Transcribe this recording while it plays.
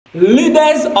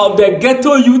Leaders of the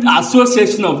Ghetto Youth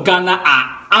Association of Ghana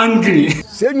are angry.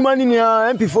 Say money near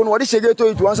MP phone. What is a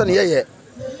ghetto to answer here?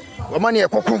 Money a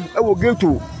cocoon. I will go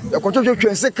to the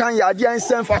control second yard and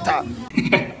send fata.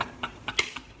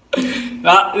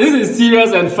 Now, this is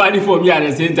serious and funny for me at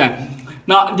the same time.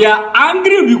 Now, they are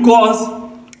angry because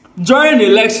during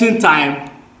election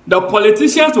time, the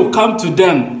politicians will come to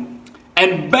them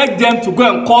and beg them to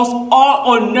go and cause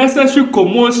all unnecessary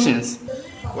commotions.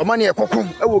 Money a cocoon.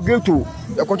 I will go to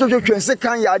the control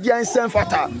second yard and send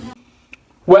fata.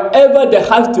 Wherever there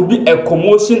has to be a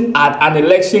commotion at an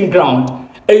election ground,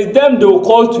 it's them they will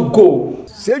call to go.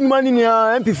 Say money near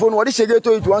MP phone. What is a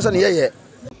ghetto to answer here?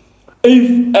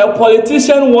 If a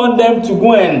politician want them to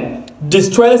go and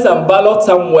destroy some ballot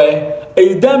somewhere,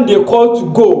 it's them they call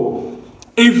to go.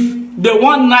 If they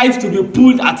want knives to be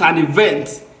pulled at an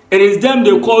event, it is them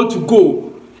they call to go.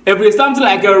 If it's something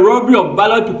like a robbery of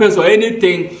ballot papers or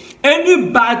anything, any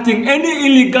bad thing, any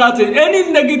illegal thing,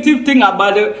 any negative thing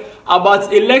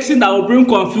about election that will bring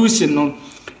confusion,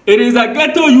 it is a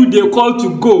ghetto you they call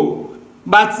to go.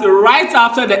 But right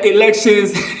after the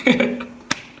elections,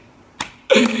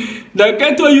 the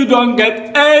ghetto you don't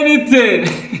get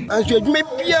anything. And so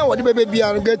maybe what the baby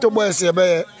and ghetto boys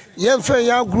say, young friend,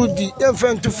 young groody, young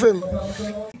friend to film.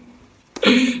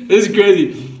 It's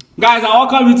crazy. Guys, I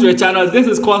welcome you to the channel. This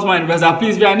is Cosmo Investor.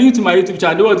 Please, if you are new to my YouTube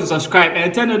channel, don't forget to subscribe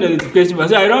and turn on the notification bell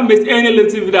so I don't miss any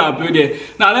little video I upload there.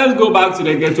 Now let's go back to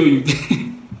the ghetto youth.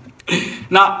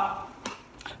 Now,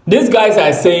 these guys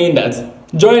are saying that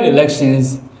during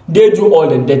elections, they do all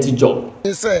the dirty job.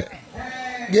 They say,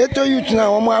 ghetto youth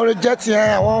now, I'm already jetting,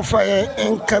 I won't fire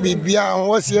and Cabibia and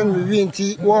what's young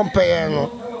Vinti, one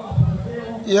piano.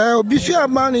 Yeah, be sure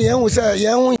money, and we say,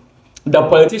 young. The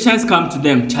politicians come to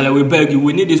them, Charlie, we beg you,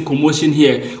 we need this commotion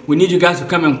here. We need you guys to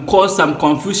come and cause some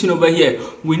confusion over here.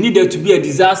 We need there to be a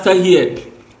disaster here.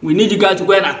 We need you guys to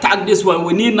go and attack this one.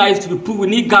 We need knives to be pulled. We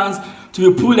need guns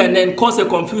to be pulled and then cause a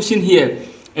confusion here.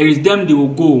 It is them they will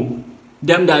go.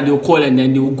 Them that they will call and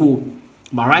then they will go.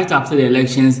 But right after the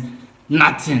elections,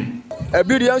 nothing. They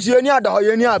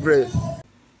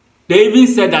even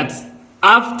said that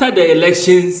after the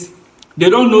elections, they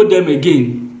don't know them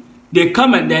again. They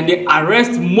come and then they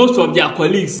arrest most of their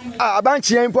colleagues. I ban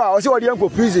chien pa, o se wodi enko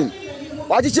prison.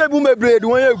 Wa chiche bu me blade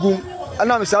won egum.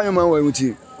 Ana me say man wan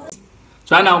wuti.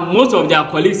 So now most of their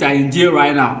colleagues are in jail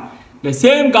right now. The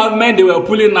same government they were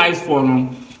pulling knives for them.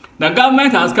 The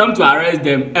government has come to arrest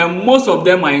them and most of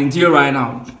them are in jail right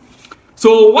now.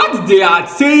 So what they are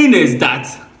saying is that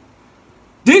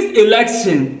this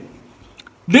election,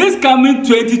 this coming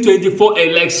 2024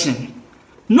 election,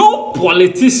 no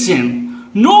politician,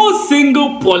 no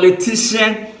single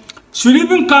politician should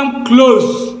even come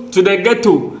close to the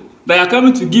ghetto. They are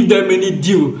coming to give them any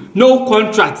deal, no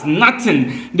contract,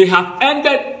 nothing. They have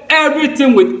ended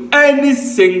everything with any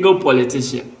single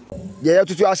politician. Yeah,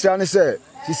 to asane say,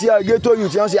 see ghetto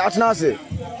youth say atna say,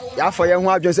 ya fa ye ho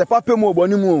adwen say papa mu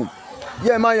oboni mu.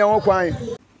 Yeah, man ye ho kwan.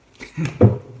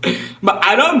 But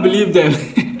I don't believe them.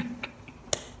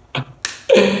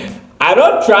 I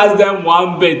don't trust them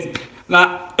one bit.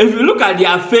 Now, if you look at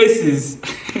their faces,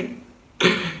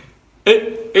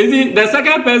 the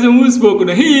second person who spoke,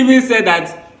 he even said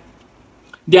that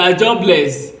they are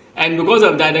jobless, and because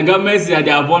of that, the government says that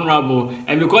they are vulnerable,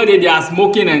 and because they are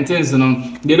smoking and things,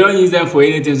 they don't use them for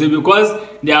anything. So because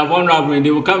they are vulnerable,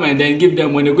 they will come and then give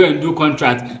them when they go and do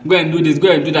contract, go and do this, go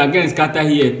and do that, go and scatter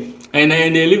here, and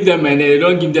then they leave them and they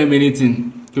don't give them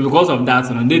anything. So because of that,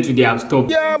 day to day have stopped.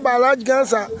 Yeah, but large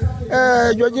cancer.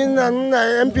 Georgina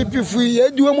MPP free.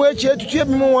 Do more to check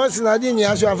me once and I didn't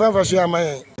ask you a favor.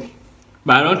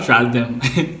 But I don't trust them.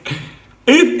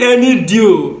 If any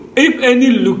deal, if any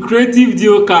lucrative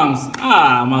deal comes,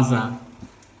 massa.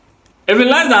 If it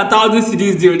less than 1,000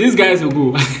 cedis deal, these guys will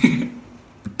go.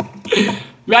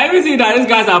 We are even seeing that these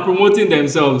guys are promoting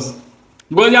themselves.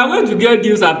 Because they are going to get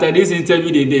deals after this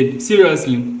interview they did.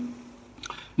 Seriously.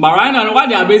 But right now, what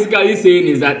they are basically saying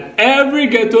is that every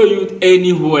ghetto youth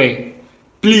anywhere,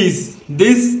 please,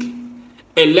 this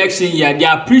election year, they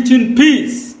are preaching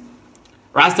peace.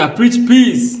 Rasta preach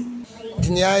peace.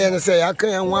 Say, I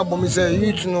can't want to say,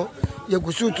 you you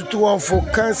go to 2 1 for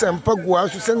cancer and pagua,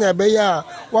 so send a bear,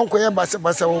 one queer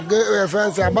bassa will get a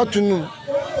friends about to know.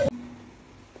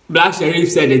 Black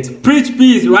Sheriff said it. Preach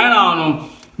peace right now.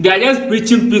 They are just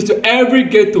preaching peace to every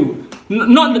ghetto.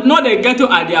 Not the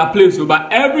ghetto at their place,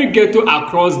 but every ghetto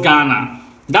across Ghana.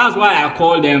 That's why I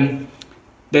call them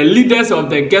the leaders of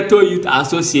the Ghetto Youth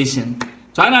Association.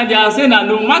 So now they are saying that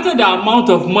no matter the amount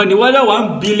of money, whether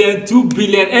 1 billion, 2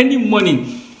 billion, any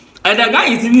money, and the guy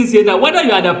is even saying that whether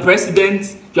you are the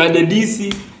president, you are the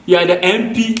DC, you are the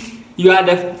MP, you are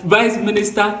the vice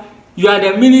minister, you are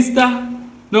the minister.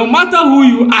 No matter who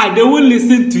you are, they will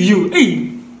listen to you.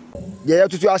 Hey. Yeah,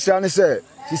 to asra ne say,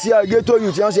 sisi a Ghetto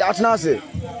Youth yan say atena say.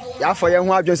 Ya fa ye ho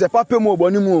adwen say papa mu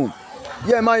oboni mu.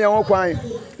 Yeah, man, you kwan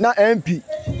na MP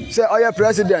say oya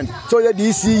president, so ye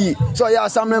DCE, so ya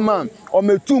assemblyman, or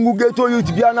me tungu Ghetto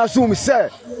Youth bia na sum say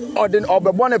or den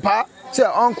obebone pa say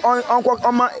on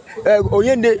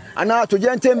oyende ana to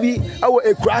jentem bi awo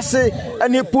ekurase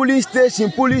any police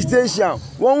station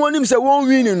won wonim say won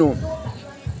win no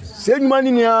say nyuma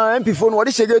ni MP phone wo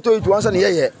de she Ghetto Youth wan say ne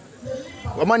ye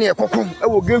omani ekokom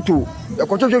ewo Ghetto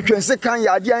ekotwetwense kan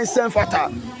ya ade ansem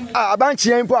fata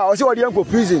abanchi en po a o say wo de enko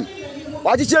prison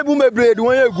wachiche bu mebre de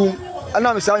won egum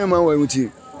ana me sanyo man wa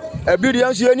muti ebi de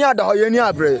yanso ye ni adaho ye ni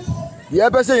abre ye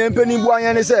pese ye mpani bu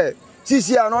anyen ne say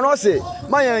sisi ano no say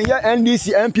mayen ye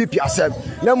NDC MPP asem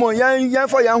na mo yen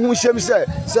for yan hu hyem say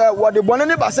wo de bone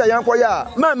ne ba say yan koya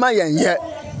ma yen ye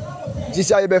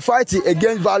sisi ye be fight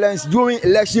against violence during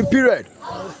election period.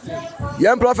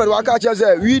 Young prophet Wakacha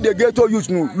say we the Ghetto Youth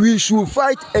no we should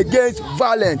fight against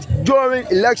violence during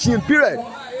election period.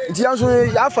 Nti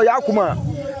yanso ya fa yakuma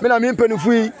me na me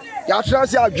mpanifu ya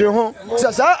transi adwe ho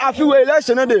say say afi we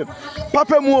election de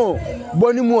papa mu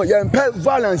boni mu ye mpe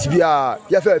violence bia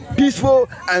ye fa peaceful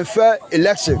and fair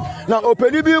election. Now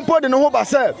openi bi mpo de no ho ba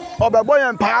say obebo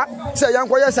ye mpa say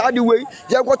yanko ye sa de we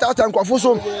ye kwota tankofo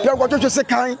so ye kwotwe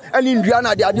sekan ani ndua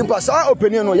na de ade mpa say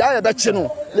openi no ya ye be chi no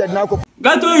ye na ko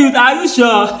Ghetto Youth, are you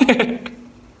sure?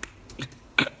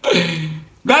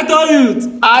 Ghetto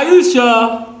Youth, are you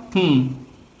sure?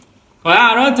 Well,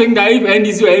 I don't think that if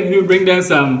NDC or MP bring them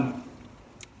some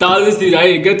thousands to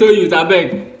the Ghetto Youth, I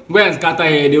beg, go and scatter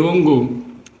here, they won't go.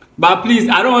 But please,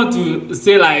 I don't want to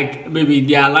say like maybe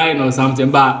they are lying or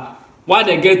something, but what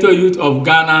the Ghetto Youth of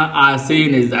Ghana are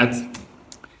saying is that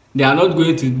they are not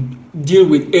going to deal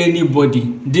with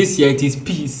anybody. This year it is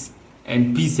peace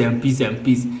and peace and peace and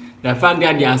peace. The fact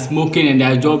that they are smoking and they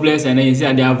are jobless and then you say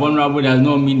that they are vulnerable does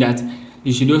not mean that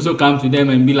you should also come to them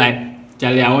and be like,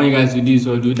 Charlie, I want you guys to do this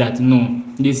or do that. No,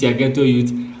 this year Ghetto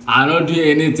Youth are not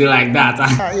doing anything like that.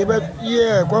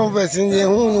 Yeah, conversing the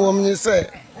woman say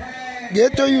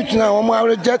Ghetto Youth now, one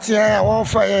more jet here, one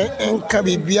fire and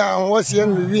Cabibia, and what's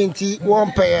young Vinti,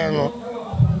 one piano.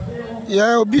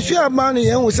 Yeah, be sure money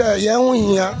and we say, young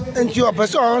here, and your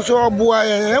person so boy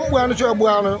and one so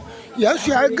bueno.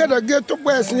 Yes, I gotta get to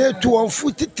West near 2 on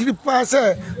 43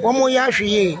 passer, one more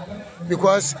yashi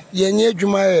because ye near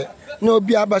Juma, no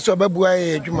biabaso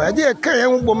babuay, Juma, dear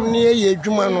Kayan woman near ye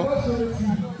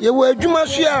Jumano. You were Juma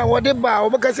Shia, what the bow,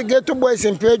 because I get to boys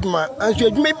in Pejma, and she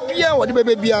may be what the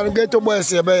baby and get to boys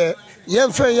here.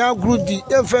 Young friend, young Grudy,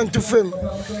 young friend to film.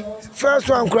 First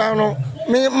one crown,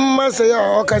 me must say,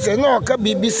 oh, Cassie, no,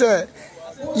 Kabi, say.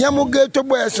 Yamu Ghetto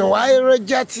boys and why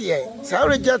reject ye? So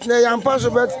reject na yam pass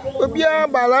but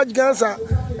obia ba large gansa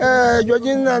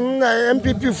Georgine na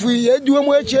MPP free do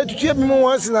mo eche to cheap me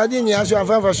once na dey nya so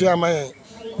afa so amaye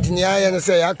dinia ye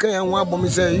say aka yan wa bom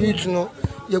say youth no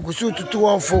ye gusu tutu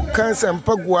won for cancer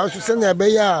mpagua so se na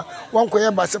be ya won ko ye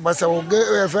basa wo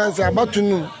fence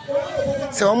abatunu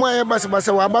se wo mo ye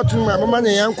basa wo abatunu ma na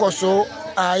yan koso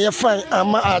ye fine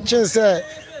ama a chin say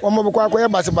wo mo be kwa ye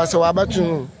basa wo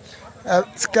abatunu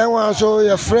scan one so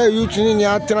your friend youth in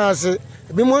your trance.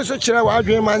 Be more so chira wa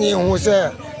adwen mani hu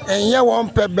say enye won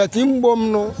pe betin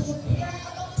bom no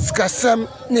skasam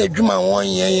na adwuma won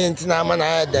yen ntina ma na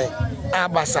adan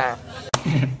abasa.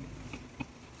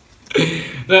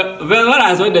 When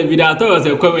I saw the video, I thought it was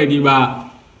a comedy,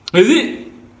 but is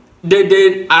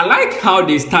it I like how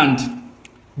they stand.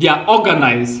 They are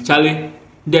organized, Charlie.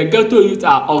 The Ghetto Youth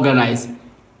are organized.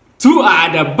 2 are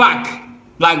at the back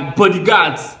like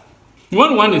bodyguards.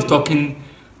 When one is talking,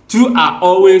 2 are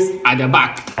always at the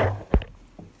back.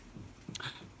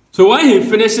 So when he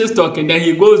finishes talking, then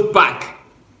he goes back.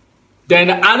 Then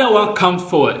the other one comes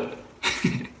forward.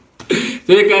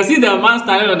 So you can see the man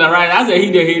standing on the right. As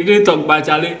he didn't talk back,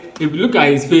 Charlie. If you look at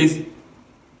his face,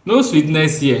 no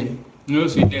sweetness here. No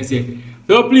sweetness here.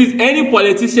 So please, any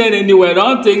politician anywhere,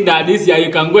 don't think that this year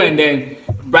you can go and then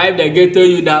bribe the Ghetto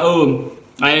Youth that, oh,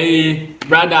 hey,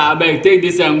 brother, I beg, take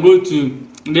this and go to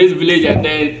this village and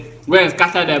then go and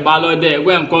scatter the ballot there, go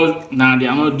and cause. Nah, they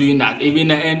are not doing that. Even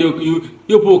and you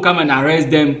people come and arrest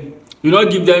them. You don't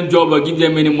give them job or give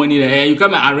them any money there. You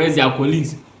come and arrest their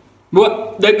colleagues.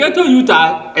 But the Ghetto Youth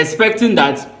are expecting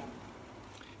that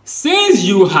since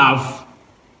you have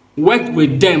worked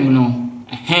with them, you know,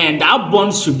 and that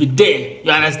bond should be there.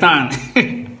 You understand?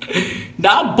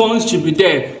 That bond should be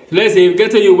there. Let's say if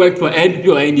Ghetto Youth worked for NPP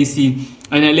or NDC,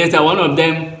 and then later one of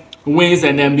them wins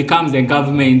and then becomes the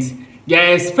government, they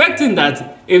are expecting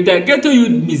that if the Ghetto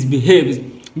Youth misbehaves,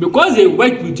 because they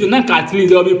work with you, not at least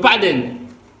they'll be pardoned.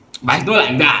 But it's not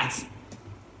like that.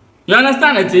 You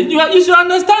understand it? You should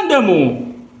understand them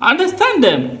all. Understand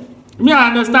them. Me, I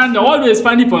understand them. Always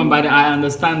funny for them, but I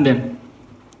understand them.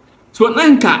 So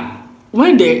Nanka,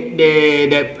 when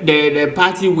the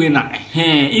party winner,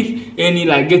 if any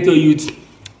like Ghetto Youth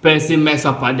person mess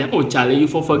up at them, oh Charlie, you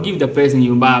forgive the person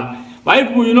you bab. Why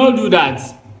people you don't do that?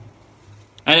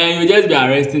 And then you just be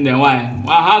arresting them. Why?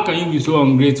 How can you be so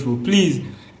ungrateful? Please.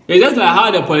 It's just like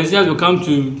how the politicians will come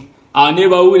to our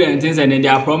neighborhood and things, and then they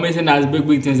are promising us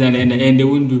big things, and they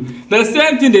won't do. The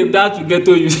same thing they've done to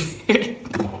Ghetto Use.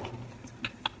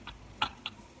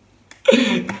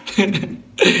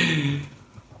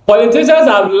 Politicians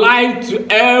have lied to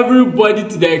everybody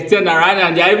to the extent that right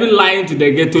now they are even lying to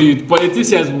the Ghetto Youth.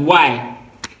 Politicians, why?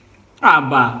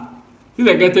 See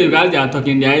the Ghetto Youth guys, they are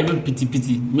talking, they are even pity.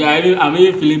 I'm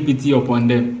even feeling pity upon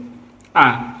them.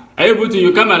 Are you able to,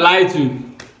 you come and lie to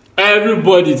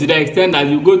everybody to the extent that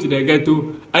you go to the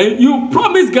ghetto and you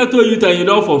promise Ghetto Youth and you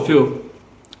don't fulfill?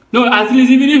 No, at least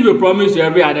even if you promise to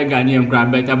every other Ghanaian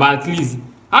crowd better, but at least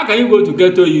how can you go to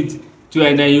Ghetto Youth to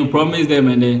and then you promise them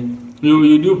and then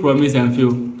you do promise and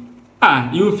fail?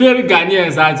 You fail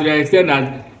Ghanaians to the extent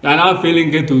that you are now failing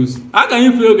ghettos. How can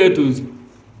you fail ghettos?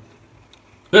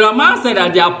 But a man said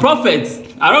that they are prophets.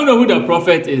 I don't know who the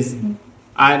prophet is.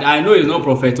 I know it's not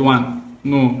prophet one.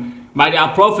 No. But they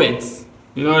are prophets.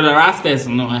 You know, the Rastas,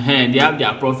 no, they have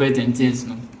their prophets and things.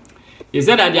 No. He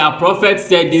said that their prophet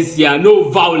said this year, no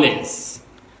violence.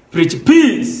 Preach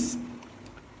peace.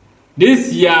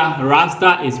 This year,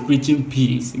 Rasta is preaching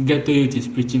peace. Ghetto Youth is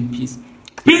preaching peace.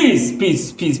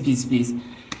 Peace.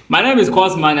 My name is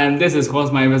Cosman and this is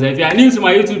Cosman. If you are new to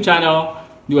my YouTube channel,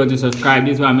 do want to subscribe.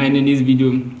 This is why I'm ending this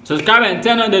video. Subscribe and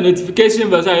turn on the notification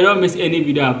bell so you don't miss any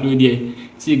video I upload here.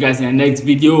 See you guys in the next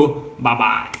video. Bye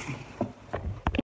bye.